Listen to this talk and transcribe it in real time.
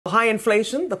High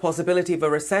inflation, the possibility of a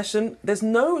recession, there's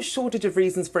no shortage of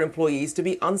reasons for employees to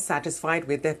be unsatisfied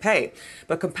with their pay.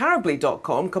 But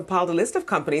Comparably.com compiled a list of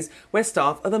companies where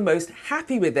staff are the most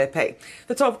happy with their pay.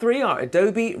 The top three are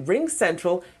Adobe,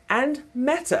 RingCentral, and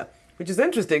Meta, which is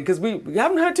interesting because we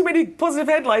haven't heard too many positive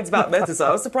headlines about Meta, so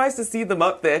I was surprised to see them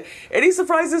up there. Any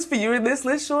surprises for you in this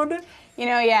list, Shauna?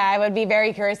 I would be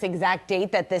very curious the exact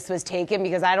date that this was taken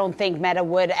because I don't think Meta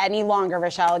would any longer,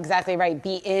 Rachelle, exactly right,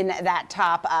 be in that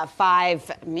top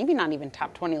 5, maybe not even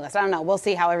top 20 list. I don't know. We'll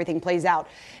see how everything plays out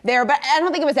there. But I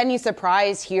don't think it was any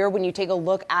surprise here when you take a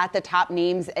look at the top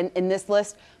names in this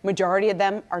list. Majority of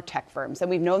them are tech firms. And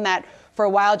we've known that for a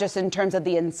while just in terms of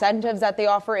the incentives that they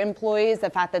offer employees, the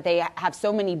fact that they have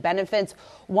so many benefits.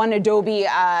 One Adobe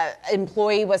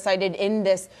employee was cited in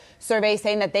this survey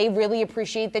saying that they really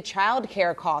appreciate the child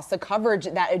care costs, the coverage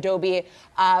that Adobe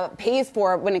pays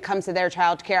for when it comes to their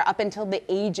child care up until the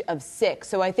age of 6.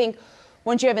 So I think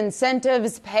once you have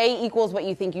incentives, pay equals what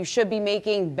you think you should be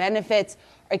making, benefits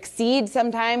exceed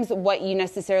sometimes what you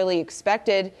necessarily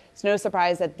expected, it's no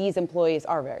surprise that these employees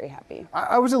are very happy.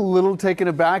 I was a little taken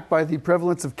aback by the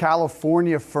prevalence of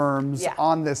California firms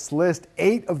on this list.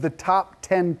 8 of the top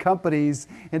 10 companies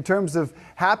in terms of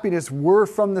happiness were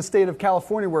from the state of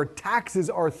California, where taxes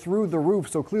are through the roof.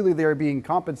 So clearly they are being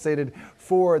compensated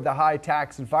for the high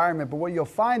tax environment. But what you'll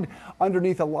find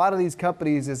underneath a lot of these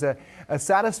companies is a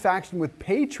satisfaction with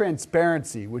pay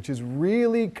transparency, which is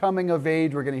really coming of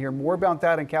age. We're going to hear more about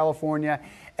that in California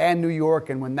and New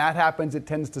York. And when that happens, it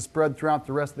tends to spread throughout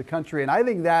the rest of the country. And I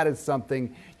think that is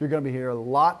something you're going to be hearing a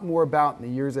lot more about in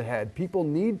the years ahead. People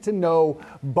need to know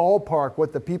ballpark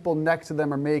what the people next to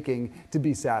them are making to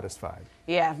be satisfied.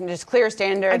 Yeah, just clear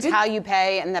standards, how you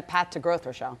pay, and the path to growth,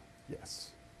 Rachelle. Yes.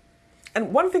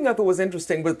 And one thing I thought was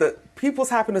interesting was that people's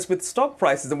happiness with stock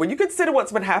prices. And when you consider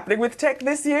what's been happening with tech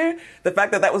this year, the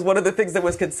fact that that was one of the things that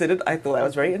was considered, I thought that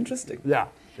was very interesting. Yeah.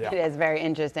 It is very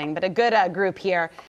interesting, but a good group here.